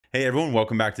Hey everyone,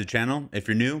 welcome back to the channel. If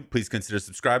you're new, please consider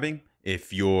subscribing.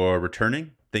 If you're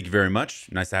returning, thank you very much.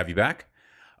 Nice to have you back.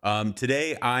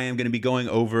 Today I am going to be going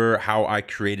over how I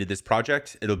created this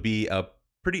project. It'll be a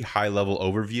pretty high level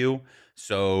overview.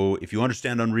 So if you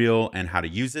understand Unreal and how to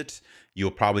use it,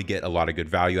 you'll probably get a lot of good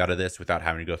value out of this without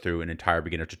having to go through an entire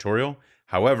beginner tutorial.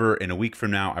 However, in a week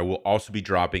from now, I will also be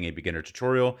dropping a beginner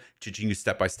tutorial teaching you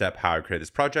step by step how I create this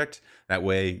project. That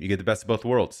way you get the best of both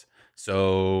worlds.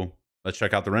 So let's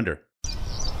check out the render.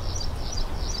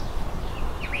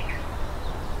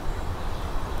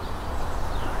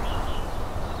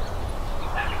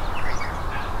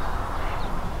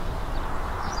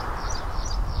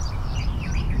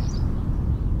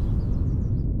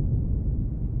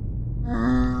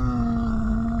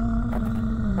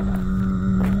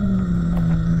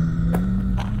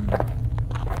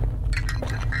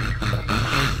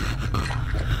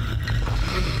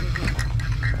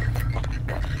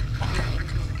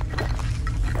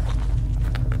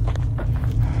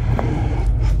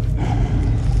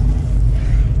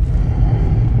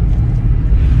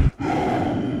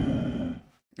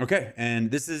 Okay,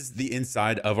 and this is the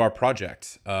inside of our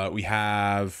project. We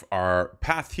have our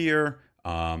path here,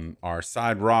 our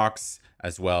side rocks,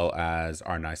 as well as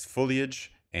our nice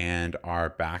foliage, and our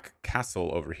back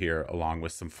castle over here, along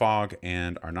with some fog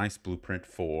and our nice blueprint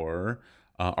for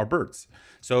our birds.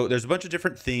 So there's a bunch of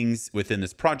different things within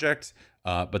this project,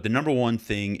 but the number one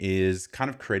thing is kind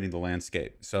of creating the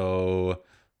landscape. So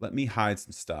let me hide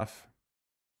some stuff.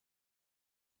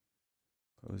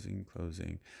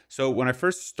 Closing. So when I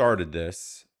first started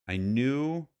this, I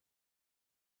knew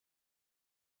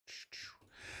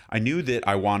that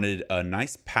I wanted a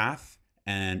nice path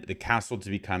and the castle to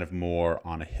be kind of more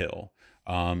on a hill.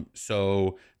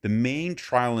 So the main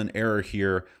trial and error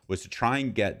here was to try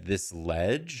and get this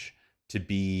ledge to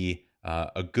be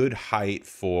a good height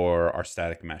for our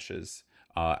static meshes,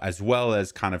 as well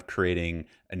as kind of creating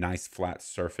a nice flat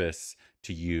surface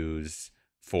to use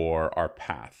for our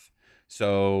path.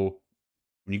 So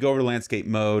when you go over to landscape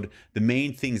mode, the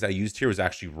main things I used here was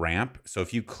actually ramp. So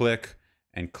if you click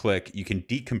and click, you can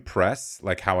decompress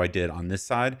like how I did on this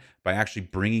side by actually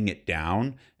bringing it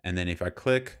down. And then if I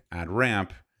click add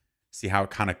ramp, see how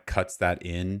it kind of cuts that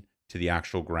in to the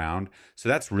actual ground. So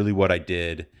that's really what I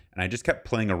did. And I just kept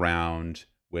playing around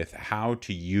with how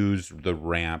to use the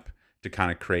ramp to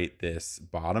kind of create this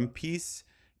bottom piece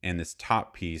and this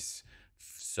top piece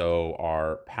so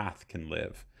our path can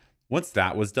live. Once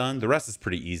that was done, the rest is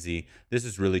pretty easy. This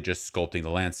is really just sculpting the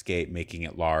landscape, making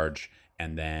it large,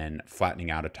 and then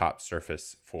flattening out a top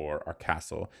surface for our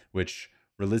castle, which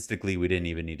realistically we didn't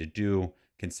even need to do,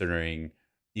 considering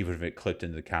even if it clipped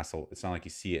into the castle, it's not like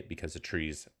you see it because the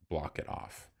trees block it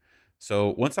off.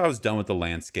 So once I was done with the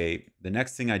landscape, the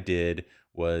next thing I did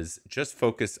was just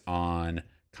focus on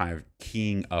kind of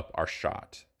keying up our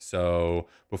shot. So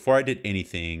before I did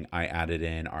anything, I added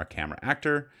in our camera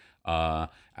actor,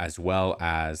 as well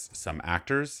as some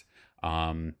actors.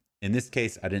 In this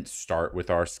case, I didn't start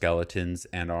with our skeletons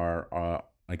and our,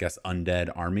 I guess, undead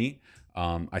army.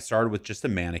 I started with just a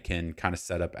mannequin, kind of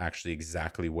set up actually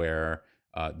exactly where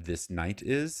this knight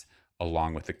is,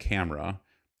 along with the camera,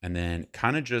 and then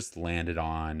kind of just landed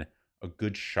on a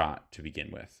good shot to begin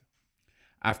with.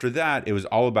 After that, it was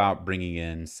all about bringing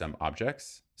in some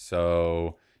objects.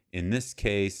 So in this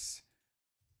case,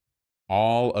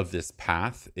 all of this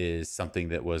path is something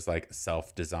that was like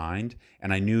self-designed.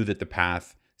 And I knew that the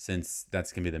path, since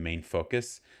that's going to be the main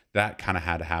focus, that kind of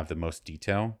had to have the most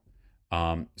detail.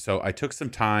 So I took some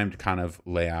time to kind of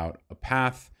lay out a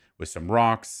path with some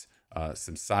rocks,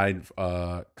 some side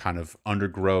kind of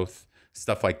undergrowth,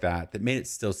 stuff like that, that made it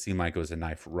still seem like it was a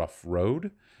nice rough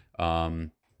road,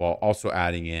 while also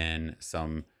adding in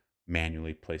some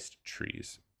manually placed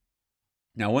trees.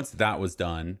 Now, once that was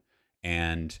done,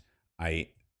 and I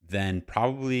then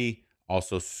probably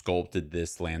also sculpted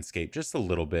this landscape just a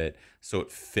little bit so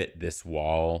it fit this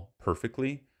wall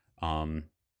perfectly.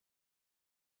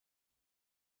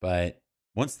 But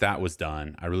once that was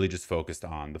done, I really just focused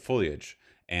on the foliage.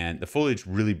 And the foliage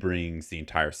really brings the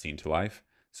entire scene to life.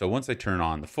 So once I turn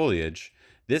on the foliage,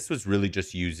 this was really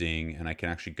just using, and I can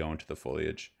actually go into the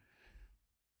foliage.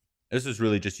 This was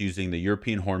really just using the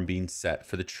European hornbeam set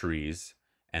for the trees.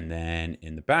 And then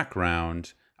in the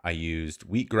background, I used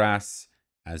wheatgrass,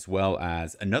 as well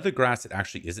as another grass that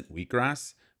actually isn't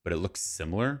wheatgrass, but it looks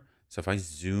similar. So if I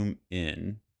zoom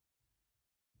in,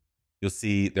 you'll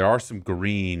see there are some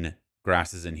green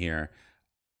grasses in here.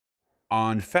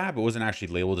 On Fab, it wasn't actually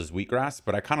labeled as wheatgrass,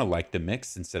 but I kind of like the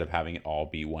mix instead of having it all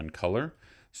be one color.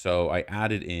 So I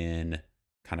added in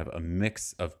kind of a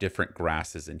mix of different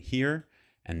grasses in here.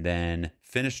 and then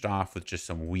finished off with just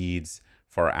some weeds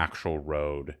for our actual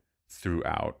road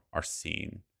throughout our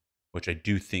scene, which I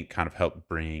do think kind of helped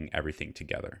bring everything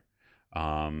together.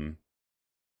 Um,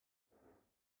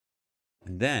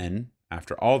 and then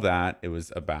after all that, it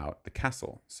was about the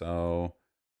castle. So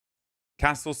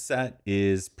castle set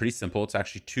is pretty simple. It's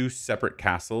actually two separate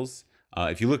castles.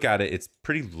 If you look at it, it's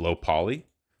pretty low poly.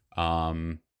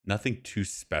 Nothing too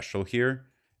special here.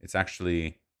 It's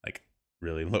actually like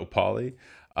really low poly.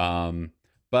 Um,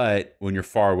 but when you're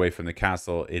far away from the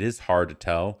castle, it is hard to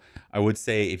tell. I would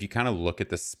say if you kind of look at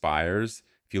the spires,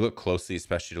 if you look closely,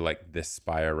 especially to like this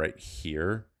spire right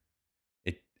here,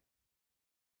 it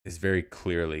is very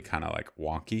clearly kind of like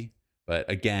wonky. But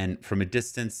again, from a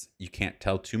distance, you can't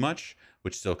tell too much,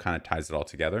 which still kind of ties it all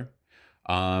together.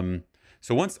 Um,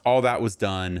 so once all that was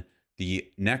done, the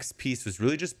next piece was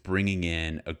really just bringing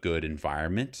in a good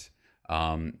environment.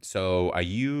 So I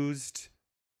used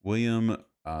William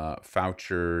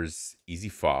Foucher's Easy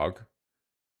Fog,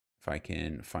 if I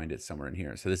can find it somewhere in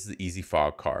here. So this is the Easy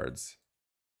Fog cards,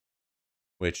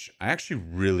 which I actually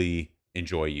really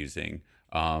enjoy using.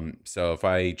 So if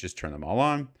I just turn them all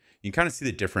on, you can kind of see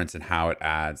the difference in how it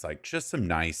adds like just some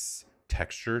nice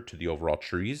texture to the overall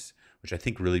trees, which I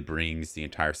think really brings the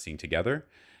entire scene together.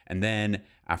 And then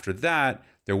after that,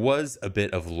 there was a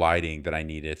bit of lighting that I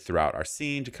needed throughout our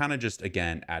scene to kind of just,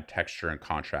 again, add texture and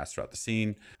contrast throughout the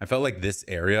scene. I felt like this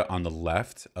area on the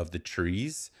left of the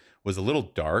trees was a little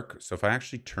dark. So if I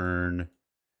actually turn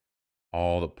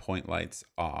all the point lights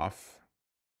off,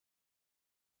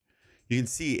 you can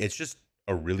see it's just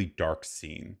a really dark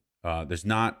scene. There's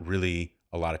not really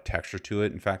a lot of texture to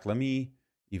it. In fact, let me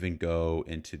even go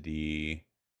into the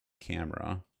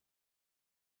camera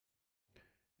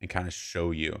and kind of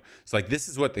show you. So like this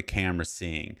is what the camera's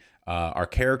seeing. Our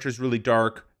character's really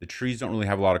dark. The trees don't really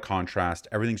have a lot of contrast.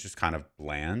 Everything's just kind of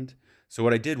bland. So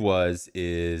what I did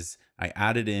is I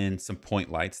added in some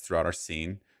point lights throughout our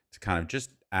scene to kind of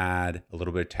just add a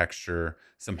little bit of texture,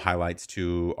 some highlights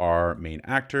to our main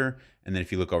actor. And then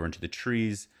if you look over into the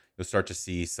trees, you'll start to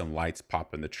see some lights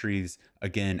pop in the trees,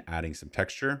 again, adding some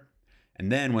texture.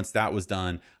 And then once that was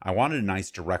done, I wanted a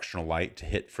nice directional light to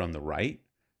hit from the right.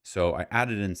 So I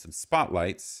added in some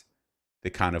spotlights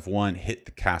that kind of one hit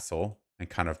the castle and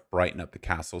kind of brighten up the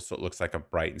castle so it looks like a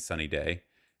bright and sunny day.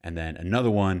 And then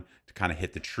another one to kind of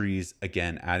hit the trees,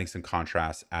 again, adding some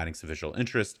contrast, adding some visual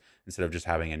interest instead of just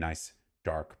having a nice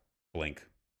dark blink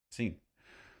scene.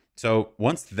 So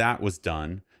once that was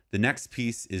done, the next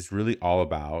piece is really all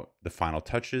about the final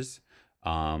touches.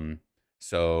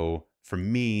 So for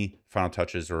me, final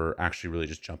touches are actually really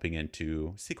just jumping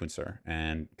into sequencer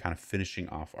and kind of finishing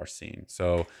off our scene.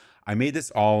 So I made this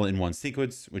all in one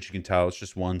sequence, which you can tell it's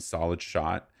just one solid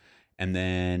shot. And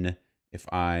then if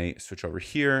I switch over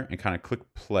here and kind of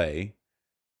click play,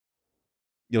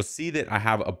 you'll see that I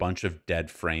have a bunch of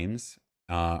dead frames.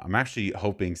 I'm actually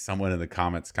hoping someone in the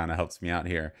comments kind of helps me out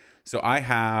here. So I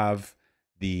have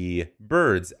the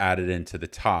birds added into the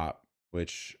top,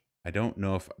 which I don't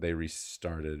know if they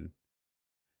restarted.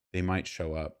 They might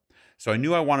show up. So I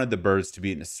knew I wanted the birds to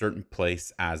be in a certain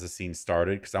place as the scene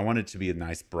started because I wanted it to be a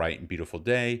nice, bright, and beautiful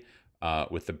day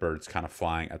with the birds kind of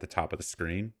flying at the top of the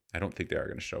screen. I don't think they are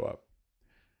going to show up.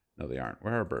 No, they aren't.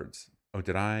 Where are birds? Oh,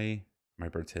 my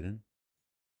birds hidden?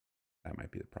 That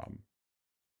might be the problem.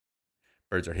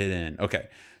 Birds are hidden. Okay.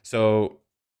 So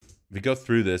if we go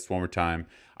through this one more time,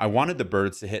 I wanted the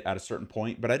birds to hit at a certain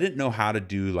point, but I didn't know how to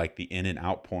do like the in and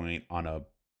out point on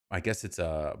I guess it's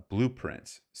a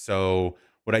blueprint. So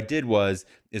what I did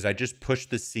is I just pushed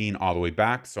the scene all the way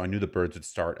back. So I knew the birds would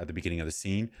start at the beginning of the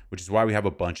scene, which is why we have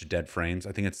a bunch of dead frames.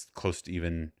 I think it's close to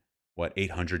even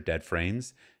 800 dead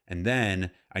frames. And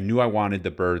then I knew I wanted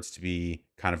the birds to be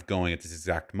kind of going at this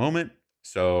exact moment.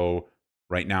 So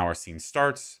right now our scene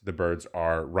starts, the birds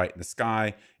are right in the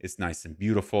sky. It's nice and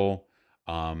beautiful.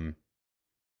 And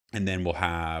then we'll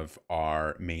have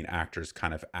our main actors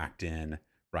kind of act in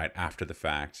right after the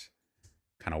fact,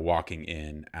 kind of walking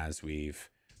in as we've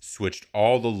switched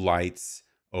all the lights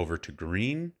over to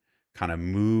green, kind of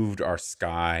moved our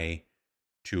sky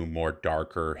to a more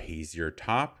darker, hazier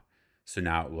top. So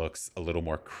now it looks a little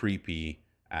more creepy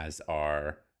as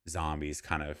our zombies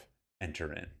kind of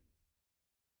enter in.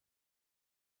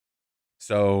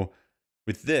 So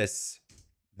with this,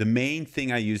 the main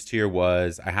thing I used here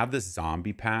was I have this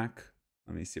zombie pack.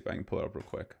 Let me see if I can pull it up real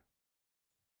quick.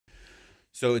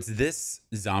 So it's this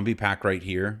zombie pack right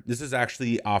here. This is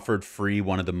actually offered free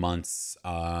one of the months,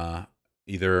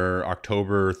 either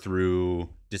October through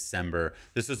December.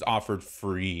 This was offered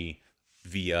free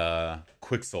via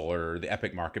Quixel or the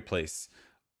Epic Marketplace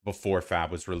before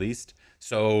Fab was released.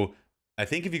 So I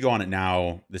think if you go on it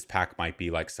now, this pack might be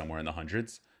like somewhere in the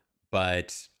hundreds,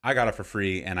 but I got it for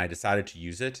free and I decided to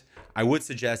use it. I would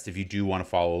suggest if you do want to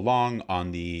follow along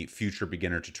on the future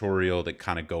beginner tutorial that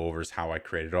kind of go overs how I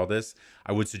created all this,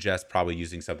 I would suggest probably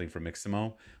using something from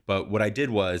Mixamo. But what I did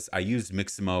was I used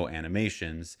Mixamo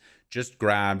animations, just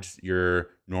grabbed your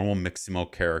normal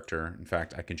Mixamo character. In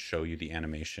fact, I can show you the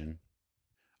animation.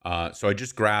 So I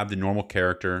just grabbed the normal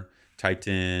character, typed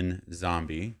in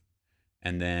zombie,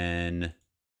 and then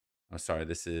oh, sorry,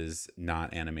 this is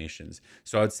not animations.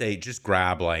 So I'd say just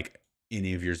grab like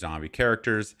any of your zombie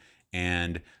characters,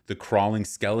 and the crawling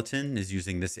skeleton is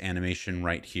using this animation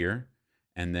right here.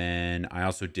 And then I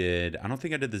also did, I don't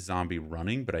think I did the zombie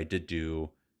running, but I did do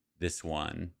this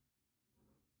one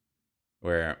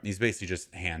where he's basically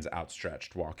just hands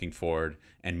outstretched, walking forward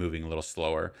and moving a little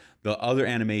slower. The other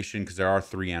animation, because there are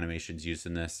 3 animations used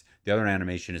in this, the other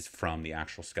animation is from the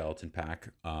actual skeleton pack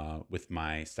with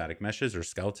my static meshes or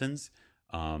skeletons.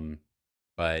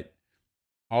 But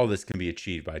all of this can be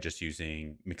achieved by just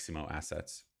using Miximo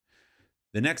assets.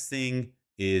 The next thing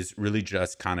is really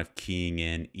just kind of keying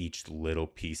in each little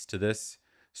piece to this.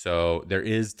 So there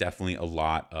is definitely a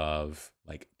lot of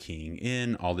like keying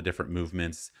in all the different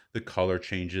movements, the color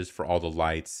changes for all the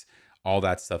lights, all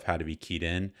that stuff had to be keyed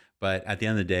in. But at the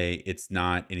end of the day, it's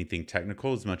not anything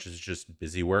technical as much as just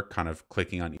busy work, kind of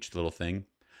clicking on each little thing.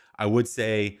 I would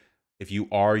say if you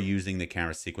are using the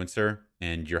camera sequencer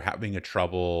and you're having a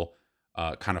trouble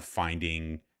kind of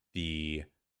finding the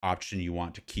option you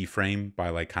want to keyframe by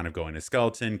like kind of going to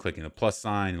skeleton, clicking the plus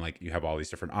sign, like you have all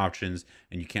these different options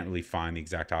and you can't really find the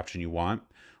exact option you want.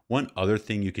 One other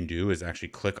thing you can do is actually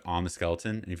click on the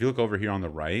skeleton. And if you look over here on the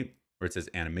right where it says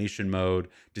animation mode,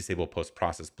 disable post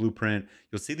process blueprint,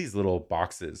 you'll see these little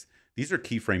boxes. These are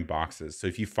keyframe boxes. So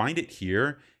if you find it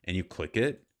here and you click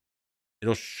it,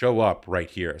 it'll show up right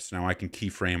here. So now I can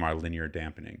keyframe our linear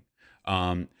dampening.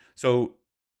 So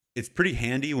it's pretty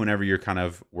handy whenever you're kind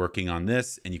of working on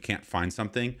this and you can't find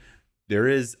something. There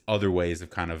is other ways of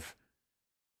kind of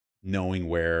knowing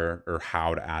where or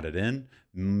how to add it in.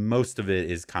 Most of it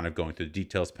is kind of going through the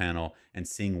details panel and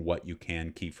seeing what you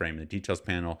can keyframe in the details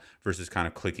panel versus kind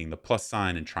of clicking the plus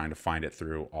sign and trying to find it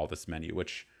through all this menu,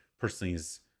 which personally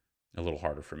is a little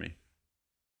harder for me.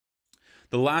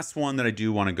 The last one that I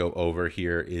do want to go over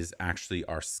here is actually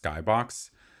our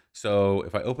skybox. So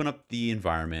if I open up the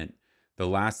environment, the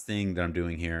last thing that I'm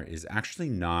doing here is actually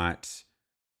not,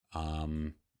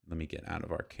 let me get out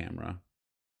of our camera.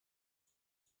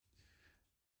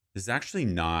 This is actually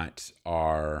not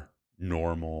our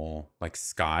normal like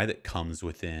sky that comes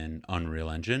within Unreal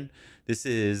Engine. This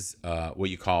is what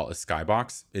you call a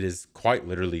skybox. It is quite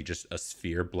literally just a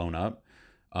sphere blown up.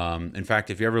 In fact,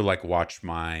 if you ever like watch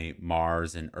my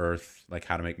Mars and Earth, like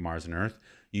how to make Mars and Earth,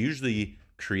 you usually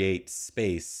create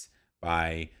space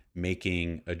by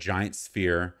making a giant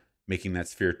sphere, making that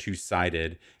sphere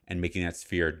two-sided, and making that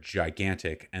sphere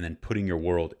gigantic, and then putting your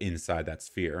world inside that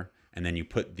sphere. And then you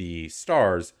put the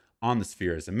stars on the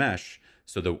sphere as a mesh,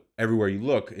 so that everywhere you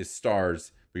look is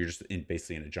stars, but you're just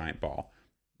basically in a giant ball.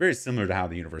 Very similar to how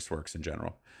the universe works in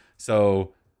general.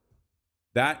 So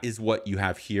that is what you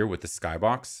have here with the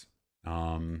skybox.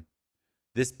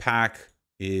 This pack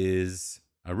is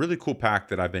a really cool pack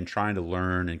that I've been trying to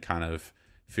learn and kind of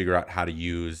figure out how to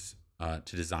use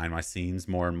to design my scenes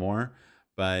more and more.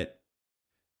 But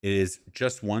it is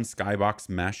just one skybox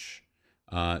mesh.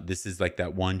 This is like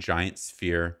that one giant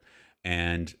sphere,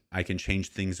 and I can change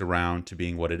things around to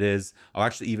being what it is. I'll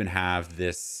actually even have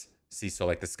this, see, so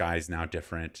like the sky is now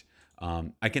different.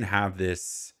 I can have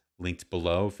this linked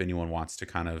below if anyone wants to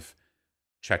kind of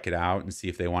check it out and see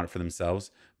if they want it for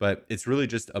themselves. But it's really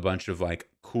just a bunch of like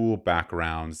cool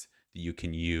backgrounds that you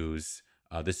can use.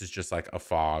 This is just like a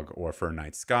fog or for a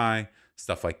night sky,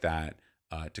 stuff like that,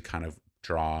 to kind of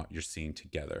draw your scene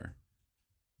together.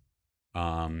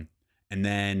 And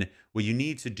then what you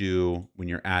need to do when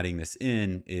you're adding this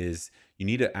in is you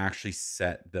need to actually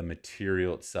set the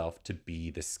material itself to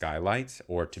be the skylight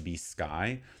or to be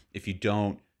sky. If you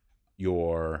don't,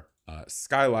 your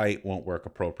skylight won't work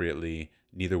appropriately,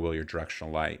 neither will your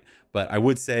directional light. But I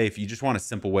would say if you just want a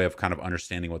simple way of kind of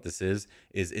understanding what this is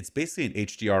it's basically an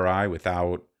HDRI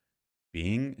without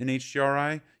being an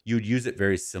HDRI. You would use it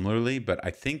very similarly, but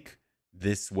I think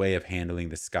this way of handling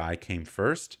the sky came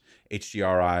first.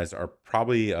 HDRIs are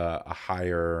probably a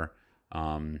higher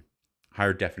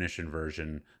higher definition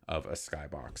version of a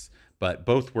skybox, but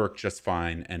both work just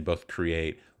fine and both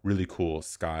create really cool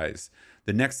skies.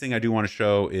 The next thing I do want to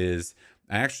show is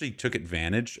I actually took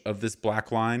advantage of this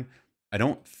black line. I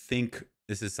don't think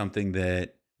this is something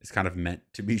that is kind of meant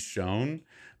to be shown,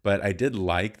 but I did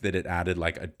like that it added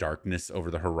like a darkness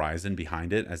over the horizon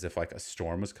behind it as if like a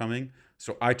storm was coming.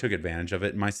 So I took advantage of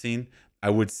it in my scene. I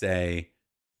would say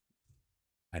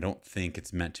I don't think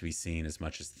it's meant to be seen as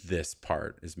much as this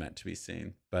part is meant to be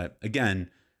seen. But again,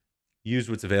 use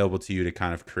what's available to you to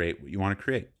kind of create what you want to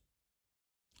create.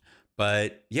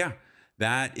 But yeah,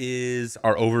 that is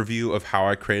our overview of how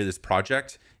I created this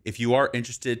project. If you are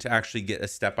interested to actually get a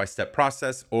step-by-step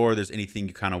process, or there's anything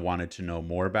you kind of wanted to know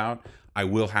more about, I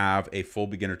will have a full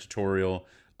beginner tutorial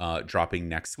dropping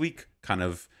next week, kind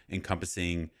of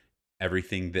encompassing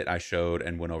everything that I showed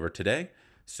and went over today.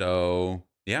 So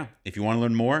yeah, if you want to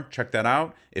learn more, check that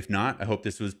out. If not, I hope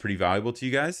this was pretty valuable to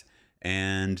you guys.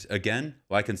 And again,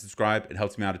 like and subscribe. It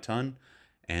helps me out a ton.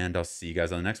 And I'll see you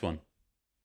guys on the next one.